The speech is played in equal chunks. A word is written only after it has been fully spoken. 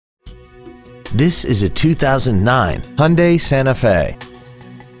This is a 2009 Hyundai Santa Fe.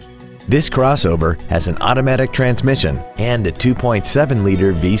 This crossover has an automatic transmission and a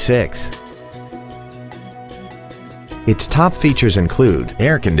 2.7-liter V6. Its top features include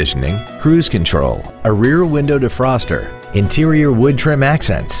air conditioning, cruise control, a rear window defroster, interior wood trim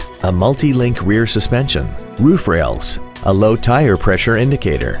accents, a multi-link rear suspension, roof rails, a low tire pressure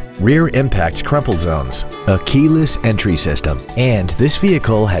indicator, rear impact crumple zones, a keyless entry system, and this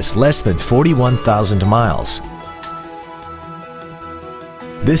vehicle has less than 41,000 miles.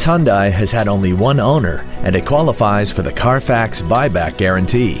 This Hyundai has had only one owner and it qualifies for the Carfax buyback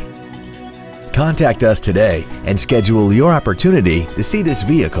guarantee. Contact us today and schedule your opportunity to see this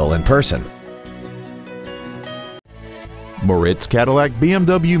vehicle in person. Moritz Cadillac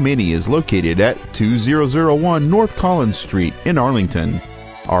BMW Mini is located at 2001 North Collins Street in Arlington.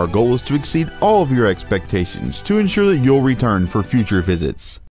 Our goal is to exceed all of your expectations to ensure that you'll return for future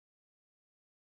visits.